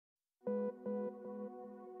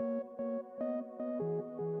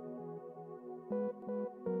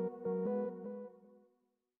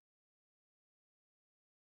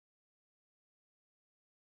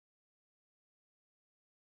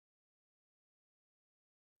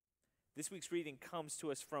This week's reading comes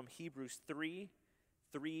to us from Hebrews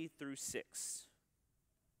 3:3-6.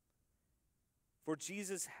 For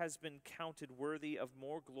Jesus has been counted worthy of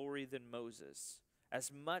more glory than Moses,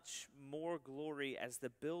 as much more glory as the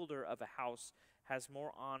builder of a house has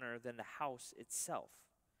more honor than the house itself.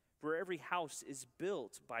 For every house is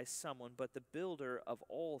built by someone, but the builder of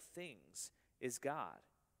all things is God.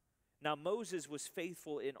 Now Moses was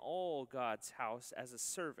faithful in all God's house as a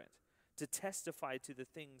servant, to testify to the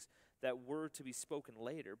things that were to be spoken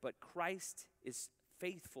later. But Christ is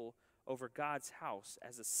faithful over God's house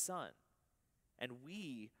as a son. And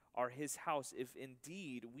we are his house if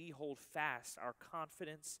indeed we hold fast our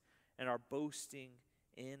confidence and our boasting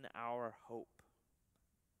in our hope.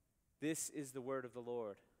 This is the word of the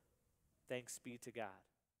Lord. Thanks be to God.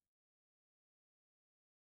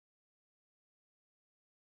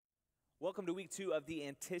 Welcome to week 2 of the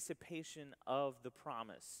anticipation of the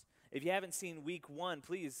promise. If you haven't seen week 1,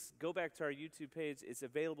 please go back to our YouTube page. It's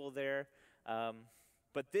available there.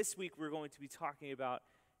 But this week we're going to be talking about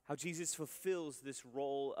how Jesus fulfills this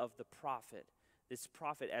role of the prophet. This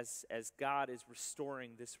prophet as God is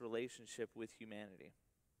restoring this relationship with humanity.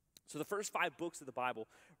 So the first 5 books of the Bible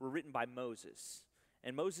were written by Moses.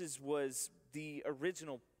 And Moses was the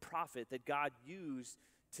original prophet that God used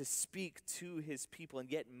to speak to his people. And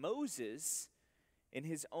yet Moses, in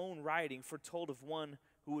his own writing, foretold of one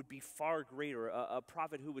who would be far greater, a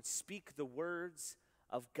prophet who would speak the words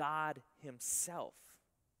of God himself.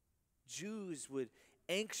 Jews would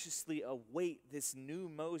anxiously await this new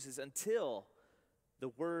Moses until the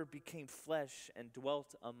Word became flesh and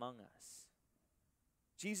dwelt among us.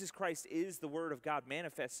 Jesus Christ is the Word of God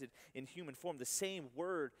manifested in human form, the same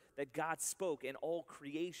Word that God spoke and all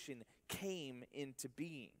creation came into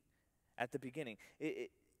being at the beginning.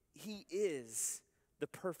 He is the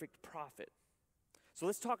perfect prophet. So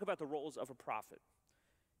let's talk about the roles of a prophet.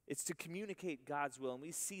 It's to communicate God's will, and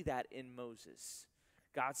we see that in Moses.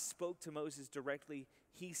 God spoke to Moses directly.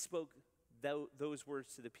 He spoke those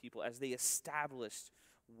words to the people as they established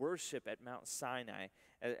worship at Mount Sinai,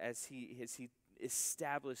 as he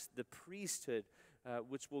established the priesthood,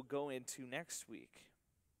 which we'll go into next week.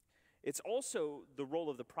 It's also the role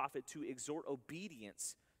of the prophet to exhort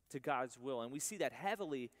obedience to God's will, and we see that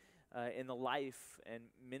heavily in the life and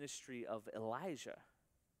ministry of Elijah.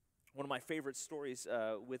 One of my favorite stories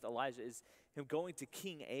with Elijah is him going to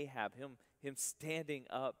King Ahab, him standing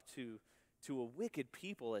up to a wicked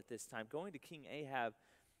people at this time, going to King Ahab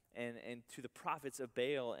and to the prophets of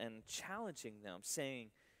Baal and challenging them,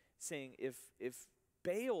 saying if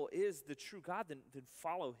Baal is the true God, then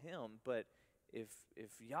follow him, but if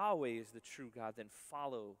Yahweh is the true God, then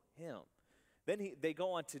follow him. Then he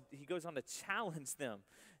goes on to challenge them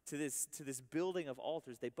to this building of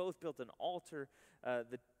altars. They both built an altar.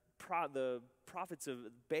 The prophets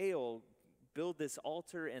of Baal build this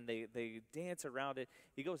altar and they dance around it.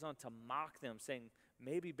 He goes on to mock them, saying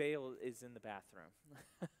maybe Baal is in the bathroom.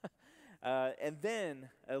 And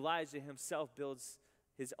then Elijah himself builds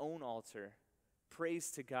his own altar,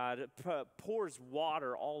 prays to God, pours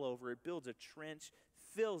water all over it, builds a trench,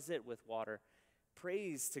 fills it with water,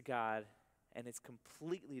 prays to God, and it's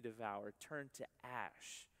completely devoured, turned to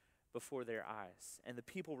ash before their eyes. And the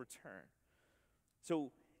people return.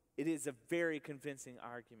 So it is a very convincing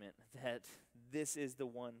argument that this is the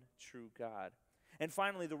one true God. And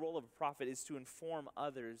finally, the role of a prophet is to inform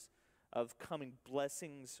others of coming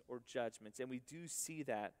blessings or judgments. And we do see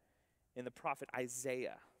that in the prophet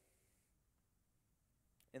Isaiah.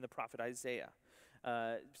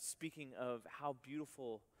 Speaking of how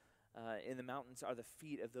beautiful in the mountains are the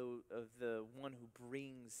feet of the one who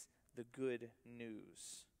brings the good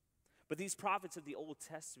news. But these prophets of the Old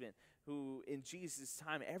Testament, who in Jesus'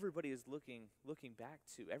 time everybody is looking back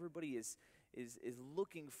to, everybody is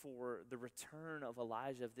looking for the return of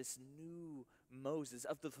Elijah, of this new Moses,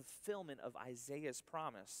 of the fulfillment of Isaiah's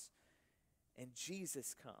promise. And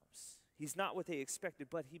Jesus comes. He's not what they expected,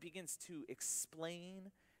 but he begins to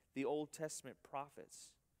explain the Old Testament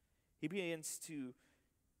prophets. He begins to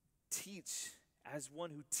teach as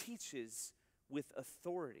one who teaches with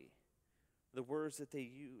authority the words that they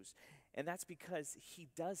use. And that's because he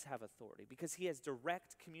does have authority, because he has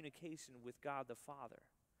direct communication with God the Father.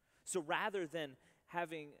 So rather than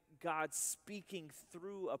having God speaking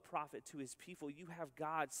through a prophet to his people, you have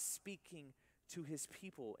God speaking to his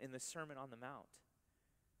people in the Sermon on the Mount.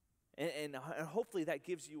 And hopefully that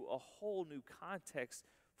gives you a whole new context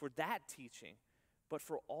for that teaching, but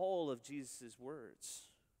for all of Jesus' words.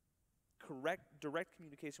 Direct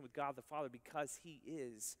communication with God the Father, because he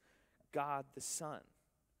is God the Son.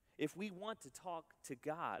 If we want to talk to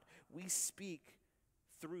God, we speak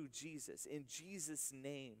through Jesus. In Jesus'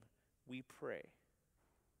 name, we pray.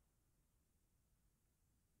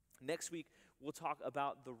 Next week, we'll talk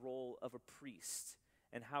about the role of a priest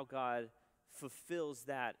and how God fulfills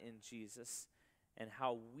that in Jesus and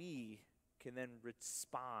how we can then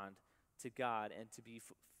respond to God and to be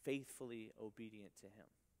faithfully obedient to him.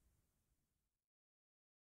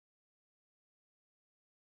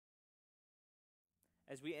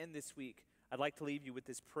 As we end this week, I'd like to leave you with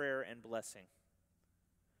this prayer and blessing.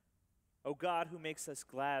 O God, who makes us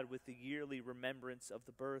glad with the yearly remembrance of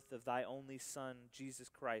the birth of thy only Son, Jesus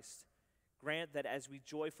Christ, grant that as we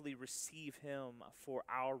joyfully receive him for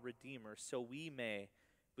our Redeemer, so we may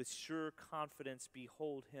with sure confidence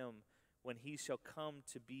behold him when he shall come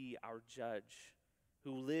to be our judge,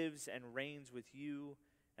 who lives and reigns with you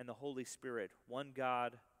and the Holy Spirit, one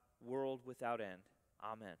God, world without end.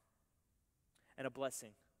 Amen. And a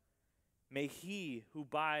blessing. May he who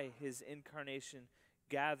by his incarnation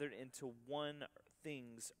gathered into one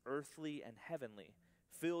things earthly and heavenly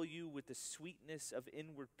fill you with the sweetness of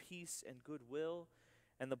inward peace and goodwill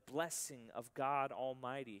and the blessing of God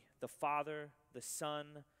Almighty, the Father, the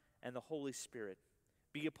Son, and the Holy Spirit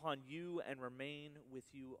be upon you and remain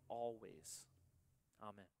with you always.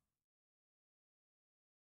 Amen.